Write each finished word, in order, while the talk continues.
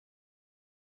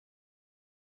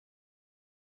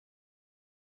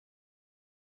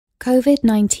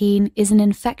COVID-19 is an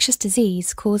infectious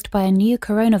disease caused by a new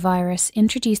coronavirus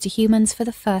introduced to humans for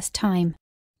the first time.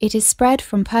 It is spread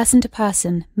from person to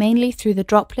person, mainly through the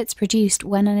droplets produced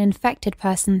when an infected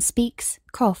person speaks,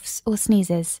 coughs, or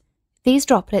sneezes. These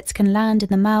droplets can land in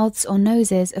the mouths or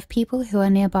noses of people who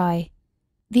are nearby.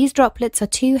 These droplets are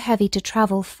too heavy to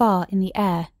travel far in the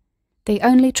air. They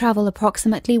only travel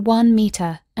approximately 1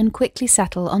 meter and quickly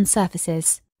settle on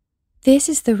surfaces. This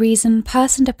is the reason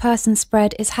person-to-person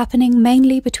spread is happening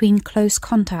mainly between close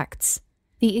contacts.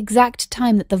 The exact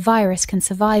time that the virus can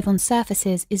survive on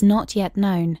surfaces is not yet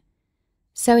known.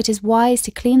 So it is wise to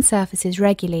clean surfaces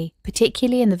regularly,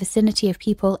 particularly in the vicinity of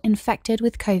people infected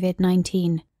with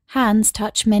COVID-19. Hands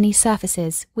touch many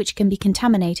surfaces, which can be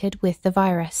contaminated with the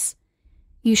virus.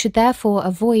 You should therefore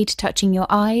avoid touching your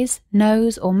eyes,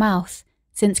 nose, or mouth,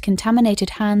 since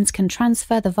contaminated hands can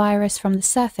transfer the virus from the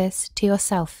surface to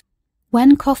yourself.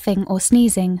 When coughing or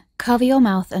sneezing, cover your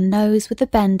mouth and nose with the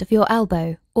bend of your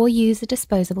elbow or use a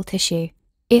disposable tissue.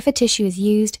 If a tissue is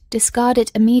used, discard it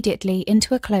immediately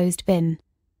into a closed bin.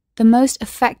 The most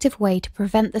effective way to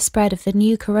prevent the spread of the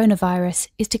new coronavirus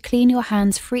is to clean your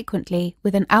hands frequently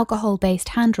with an alcohol-based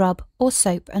hand rub or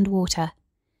soap and water.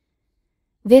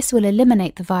 This will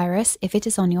eliminate the virus if it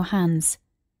is on your hands.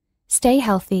 Stay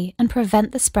healthy and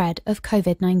prevent the spread of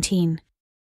COVID-19.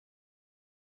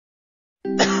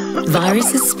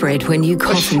 Viruses spread when you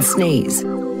cough and sneeze,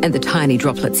 and the tiny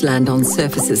droplets land on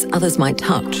surfaces others might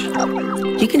touch.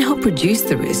 You can help reduce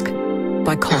the risk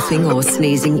by coughing or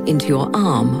sneezing into your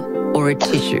arm or a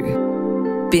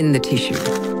tissue. Bin the tissue.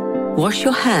 Wash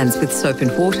your hands with soap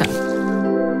and water.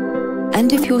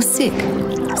 And if you're sick,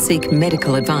 seek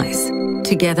medical advice.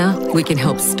 Together, we can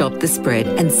help stop the spread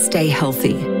and stay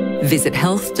healthy. Visit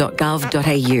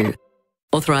health.gov.au.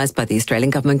 Authorised by the Australian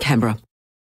Government, Canberra.